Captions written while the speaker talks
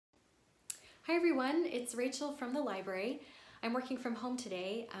Hi everyone, it's Rachel from the library. I'm working from home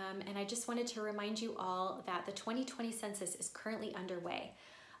today and I just wanted to remind you all that the 2020 census is currently underway.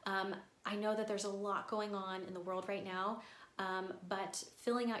 I know that there's a lot going on in the world right now, but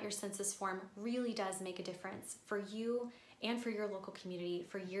filling out your census form really does make a difference for you and for your local community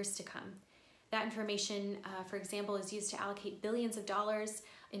for years to come. That information, for example, is used to allocate billions of dollars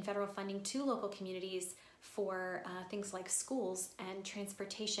in federal funding to local communities for things like schools and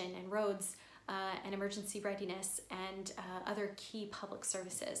transportation and roads and emergency readiness and other key public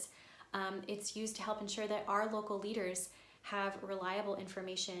services. It's used to help ensure that our local leaders have reliable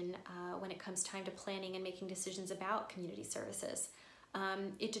information when it comes time to planning and making decisions about community services.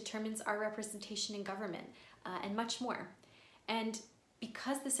 It determines our representation in government and much more. And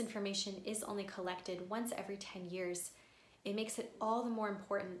because this information is only collected once every 10 years, it makes it all the more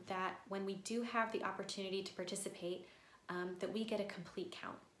important that when we do have the opportunity to participate, that we get a complete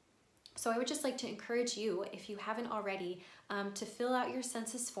count. So I would just like to encourage you, if you haven't already, to fill out your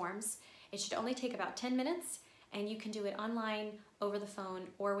census forms. It should only take about 10 minutes, and you can do it online, over the phone,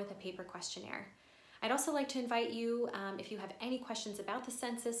 or with a paper questionnaire. I'd also like to invite you, if you have any questions about the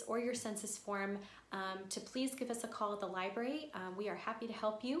census or your census form, to please give us a call at the library. We are happy to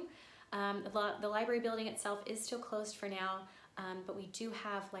help you. The library building itself is still closed for now, but we do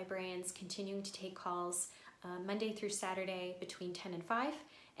have librarians continuing to take calls Monday through Saturday between 10 and 5,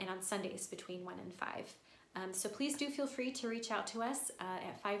 and on Sundays between 1 and 5. So please do feel free to reach out to us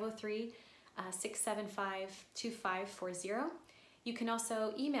at 503-675-2540. You can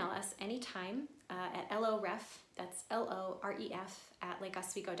also email us anytime at LOREF, that's LOREF, at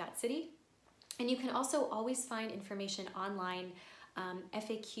lakeoswego.city. And you can also always find information online,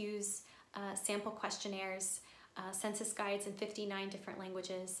 FAQs, sample questionnaires, census guides in 59 different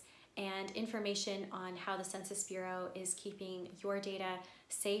languages, and information on how the Census Bureau is keeping your data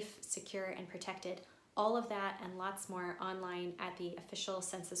safe, secure, and protected. All of that and lots more online at the official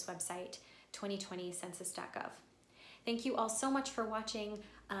census website, 2020census.gov. Thank you all so much for watching.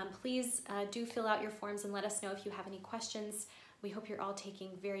 Please do fill out your forms and let us know if you have any questions. We hope you're all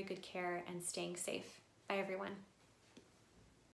taking very good care and staying safe. Bye everyone.